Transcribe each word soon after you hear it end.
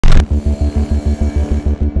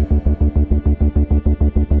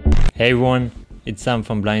Hey everyone, it's Sam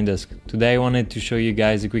from Blindesk. Today I wanted to show you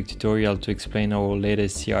guys a quick tutorial to explain how our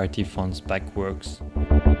latest CRT fonts pack works.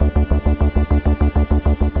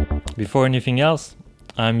 Before anything else,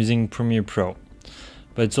 I'm using Premiere Pro,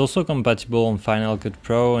 but it's also compatible on Final Cut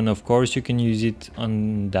Pro, and of course you can use it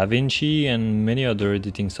on DaVinci and many other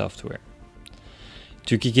editing software.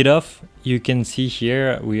 To kick it off, you can see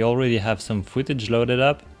here we already have some footage loaded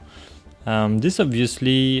up. This is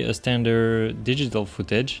obviously a standard digital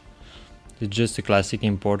footage. It's just a classic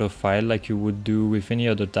import of file like you would do with any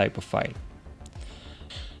other type of file.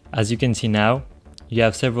 As you can see now, you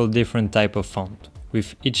have several different types of font,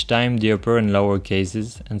 with each time the upper and lower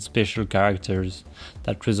cases and special characters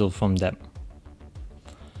that result from them.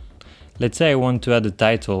 Let's say I want to add a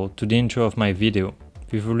title to the intro of my video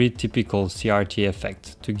with a really typical CRT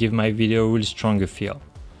effect to give my video a really stronger feel.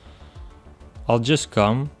 I'll just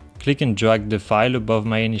come, click and drag the file above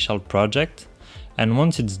my initial project, and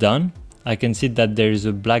once it's done, I can see that there is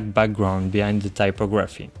a black background behind the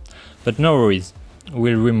typography. But no worries,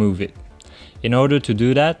 we'll remove it. In order to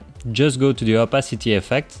do that, just go to the opacity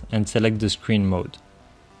effect and select the screen mode.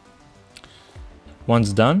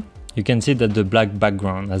 Once done, you can see that the black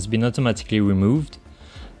background has been automatically removed,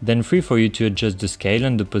 then free for you to adjust the scale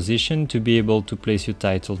and the position to be able to place your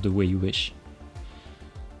title the way you wish.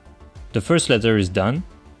 The first letter is done.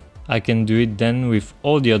 I can do it then with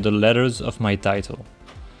all the other letters of my title.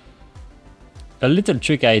 A little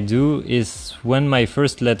trick I do is when my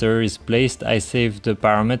first letter is placed, I save the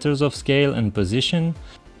parameters of scale and position,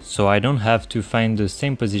 so I don't have to find the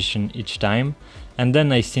same position each time, and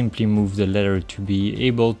then I simply move the letter to be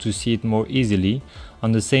able to see it more easily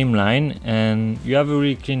on the same line, and you have a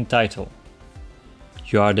really clean title.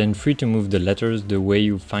 You are then free to move the letters the way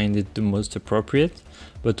you find it the most appropriate,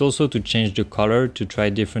 but also to change the color to try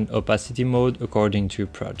different opacity mode according to your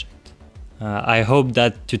project. I hope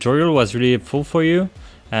that tutorial was really helpful for you,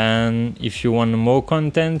 and if you want more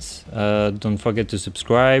content, don't forget to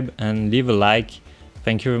subscribe and leave a like.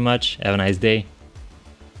 Thank you very much. Have a nice day.